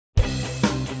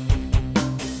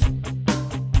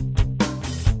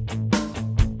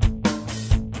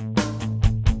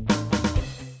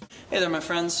there, my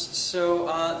friends. So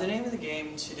the name of the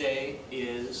game today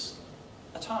is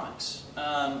atomics.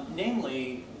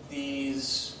 Namely,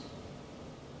 these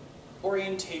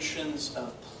orientations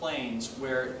of planes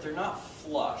where they're not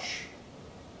flush.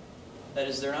 That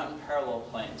is, they're not in parallel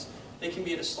planes. They can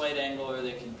be at a slight angle or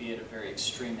they can be at a very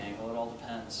extreme angle. It all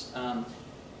depends. A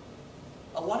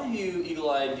lot of you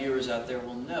eagle-eyed viewers out there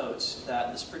will note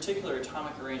that this particular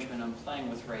atomic arrangement I'm playing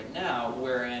with right now,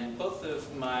 wherein both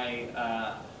of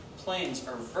my planes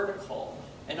are vertical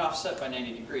and offset by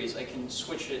 90 degrees, I can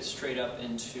switch it straight up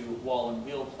into wall and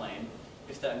wheel plane,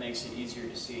 if that makes it easier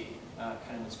to see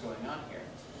kind of what's going on here.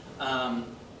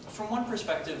 From one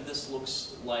perspective, this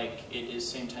looks like it is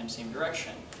same time, same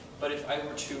direction. But if I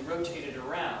were to rotate it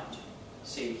around,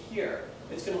 say here,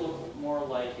 it's going to look more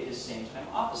like it is same time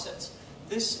opposites.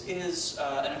 This is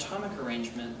an atomic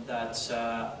arrangement that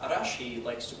Arashi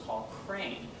likes to call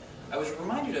crane. I was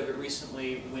reminded of it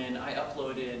recently when I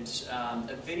uploaded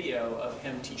a video of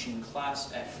him teaching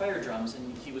class at Firedrums,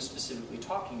 and he was specifically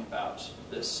talking about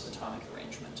this atomic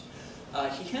arrangement.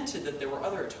 He hinted that there were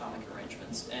other atomic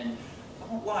arrangements, and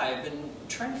I won't lie, I've been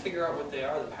trying to figure out what they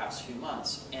are the past few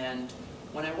months, and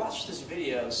when I watched this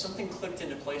video, something clicked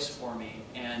into place for me,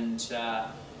 and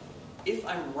if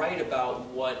I'm right about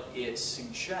what it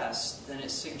suggests, then it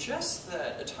suggests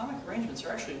that atomic arrangements are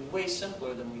actually way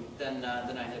simpler than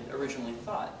I had originally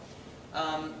thought.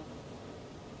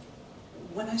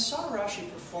 When I saw Arashi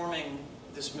performing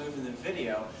this move in the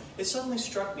video, it suddenly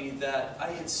struck me that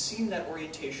I had seen that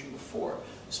orientation before.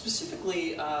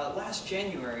 Specifically, last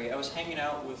January, I was hanging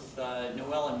out with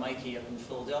Noel and Maiki up in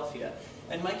Philadelphia,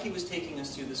 and Maiki was taking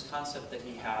us through this concept that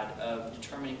he had of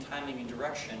determining timing and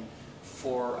direction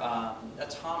for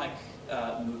atomic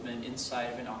movement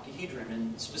inside of an octahedron,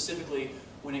 and specifically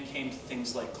when it came to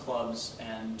things like clubs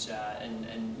and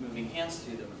moving hands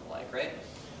through them and the like, right?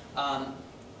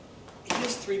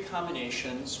 His three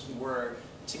combinations were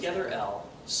together L,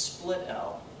 split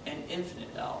L, and infinite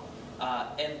L.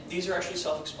 And these are actually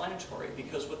self-explanatory,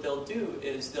 because what they'll do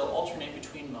is they'll alternate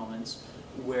between moments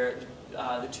where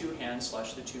the two hands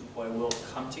slash the two poi will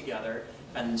come together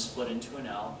and then split into an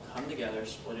L, come together,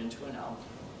 split into an L,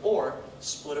 or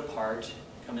split apart,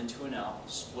 come into an L,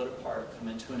 split apart, come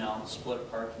into an L, split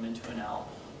apart, come into an L,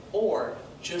 or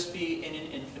just be in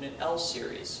an infinite L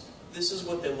series. This is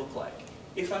what they look like.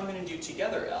 If I'm going to do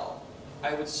together L,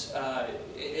 I would,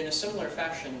 in a similar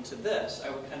fashion to this, I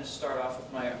would kind of start off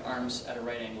with my arms at a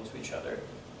right angle to each other.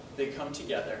 They come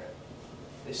together,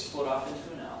 they split off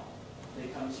into an L, they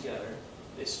come together,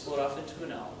 they split off into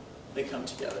an L, they come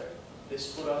together. They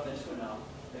split off into an L,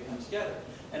 they come together.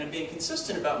 And I'm being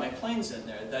consistent about my planes in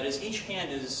there. That is, each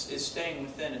hand is staying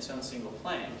within its own single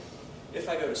plane. If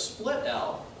I go to split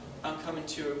L, I'm coming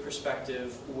to a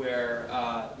perspective where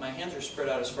my hands are spread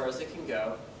out as far as they can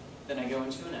go. Then I go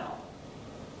into an L,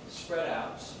 spread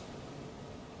out,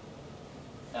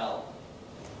 L,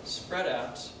 spread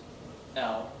out,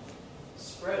 L,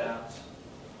 spread out,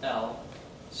 L,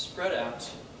 spread out,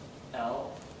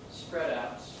 L, spread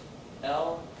out,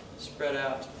 L, spread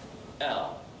out,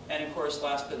 L. And of course,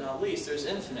 last but not least, there's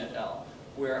infinite L,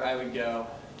 where I would go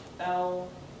L,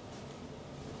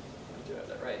 do I have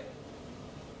that right?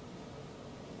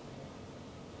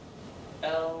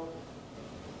 L,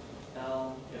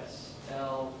 L, yes,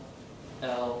 L,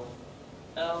 L,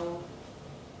 L,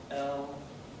 L,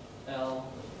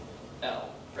 L, L,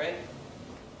 right?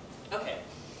 Okay,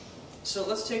 so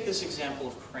let's take this example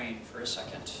of crane for a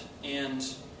second. And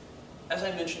as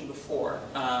I mentioned before,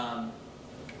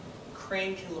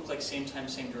 crane can look like same time,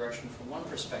 same direction from one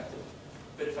perspective,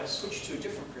 but if I switch to a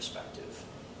different perspective,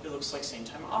 it looks like same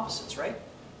time opposites, right?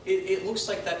 It looks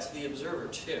like that to the observer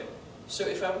too. So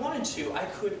if I wanted to, I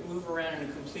could move around in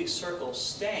a complete circle,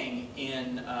 staying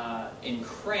in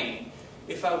crane.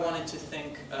 If I wanted to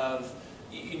think of,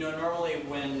 you know, normally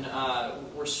when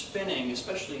we're spinning,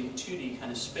 especially in 2D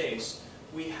kind of space,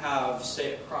 we have,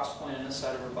 say, a cross point on this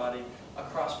side of our body, a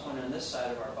cross point on this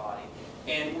side of our body,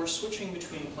 and we're switching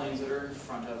between planes that are in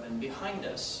front of and behind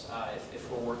us if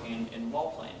we're working in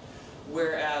wall plane.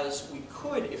 Whereas we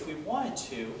could, if we wanted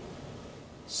to,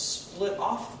 split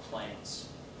off the planes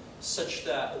such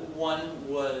that one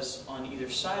was on either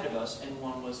side of us and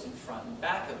one was in front and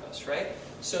back of us, right?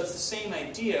 So it's the same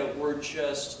idea, we're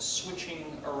just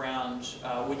switching around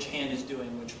which hand is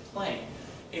doing which plane.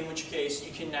 In which case,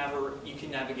 you can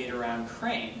navigate around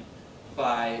crane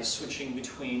by switching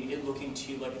between it looking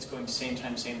to you like it's going same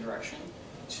time, same direction,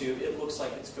 to it looks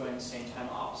like it's going same time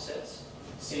opposites,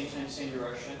 same time, same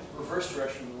direction, reverse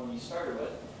direction of the one you started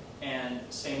with, and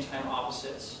same time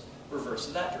opposites, reverse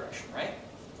of that direction, right?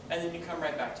 And then you come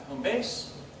right back to home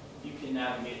base, you can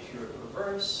navigate through it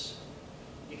reverse,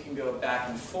 You can go back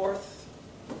and forth.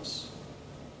 Oops.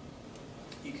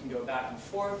 You can go back and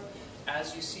forth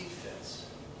as you see fit.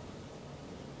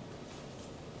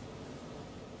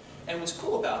 And what's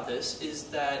cool about this is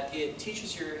that it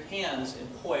teaches your hands in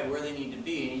poi where they need to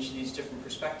be in each of these different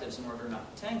perspectives in order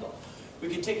not to tangle. We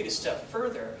could take it a step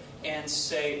further and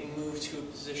say move to a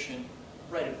position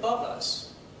right above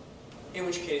us, in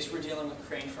which case we're dealing with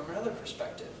crane from another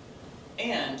perspective.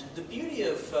 And the beauty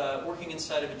of working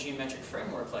inside of a geometric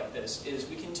framework like this is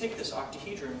we can take this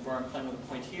octahedron where I'm playing with a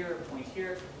point here, point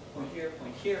here, point here,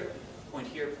 point here, point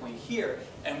here, point here,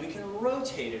 and we can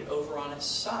rotate it over on its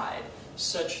side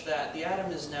such that the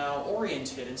atom is now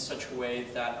oriented in such a way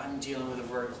that I'm dealing with a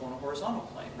vertical and a horizontal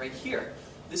plane right here.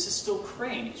 This is still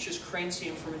crane, it's just crane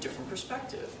seen from a different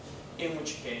perspective, in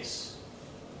which case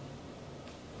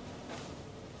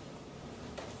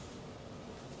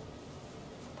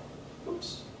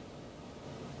oops,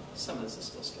 some of this is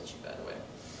still sketchy by the way,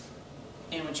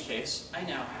 in which case I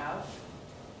now have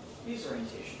these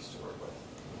orientations to work with.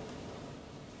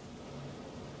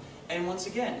 And once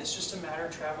again, it's just a matter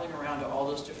of traveling around to all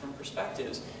those different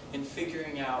perspectives and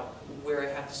figuring out where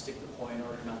I have to stick the point in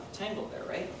order not to tangle there,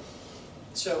 right?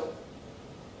 So,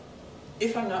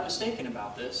 if I'm not mistaken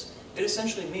about this, it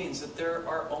essentially means that there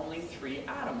are only 3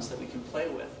 atoms that we can play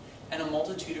with, and a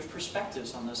multitude of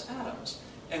perspectives on those atoms.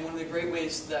 And one of the great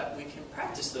ways that we can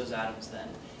practice those atoms then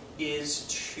is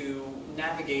to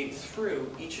navigate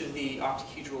through each of the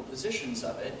octahedral positions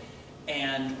of it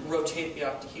and rotate the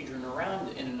octahedron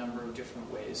around in a number of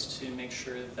different ways to make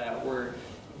sure that we're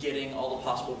getting all the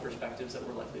possible perspectives that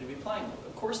we're likely to be playing with.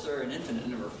 Of course, there are an infinite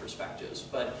number of perspectives,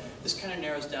 but this kind of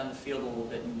narrows down the field a little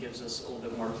bit and gives us a little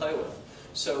bit more to play with.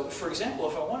 So, for example,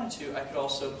 if I wanted to, I could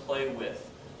also play with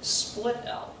split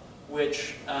L,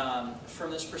 which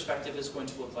from this perspective is going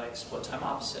to look like split time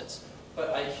opposites.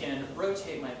 But I can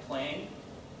rotate my plane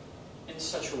in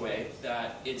such a way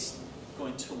that it's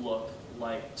going to look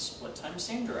like split time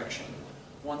same direction.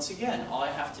 Once again, all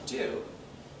I have to do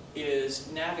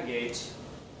is navigate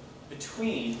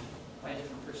between my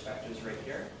different perspectives right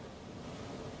here,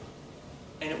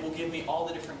 and it will give me all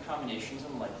the different combinations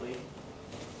I'm likely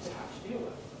to have to deal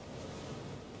with.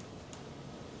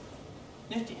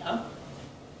 Nifty, huh?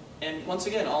 And once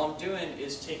again, all I'm doing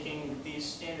is taking these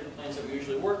standard planes that we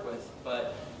usually work with,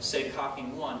 but say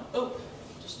cocking one, oh,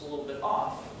 just a little bit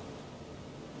off,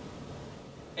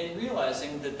 and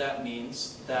realizing that that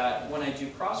means that when I do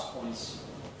cross points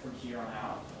from here on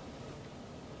out,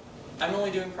 I'm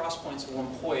only doing cross points of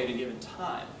 1 poi at a given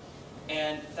time,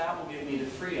 and that will give me the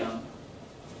freedom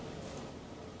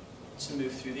to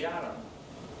move through the atom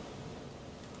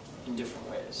in different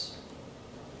ways.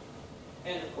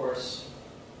 And of course,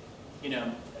 you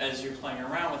know, as you're playing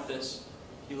around with this,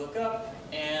 you look up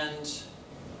and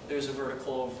there's a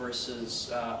vertical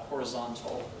versus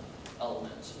horizontal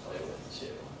element to play with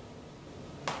too.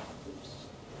 Oops.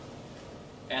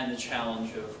 And the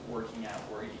challenge of working out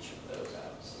where each of those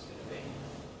atoms is going to be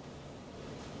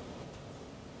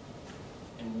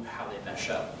and how they mesh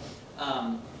up.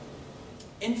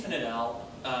 Infinite L,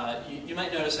 you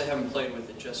might notice I haven't played with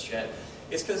it just yet.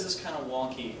 It's because it's kind of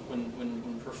wonky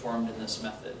when performed in this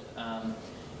method.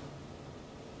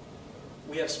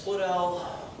 We have split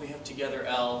L, we have together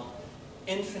L.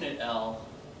 Infinite L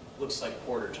looks like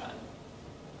quarter time.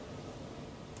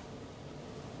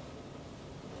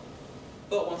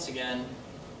 But once again,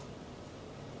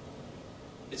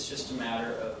 it's just a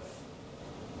matter of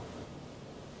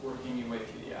working your way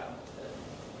through the atom with it.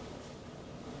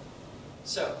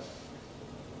 So,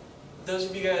 those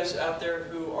of you guys out there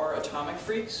who are atomic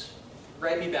freaks,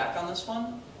 write me back on this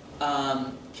one.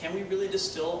 Can we really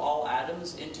distill all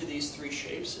atoms into these 3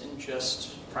 shapes and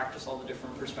just practice all the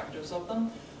different perspectives of them?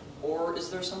 Or is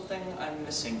there something I'm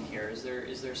missing here? Is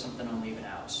there something I'm leaving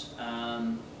out?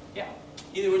 Yeah,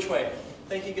 either which way.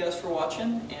 Thank you guys for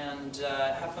watching, and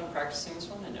have fun practicing this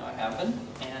one. I know I have been.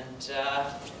 And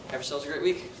have yourselves a great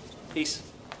week. Peace.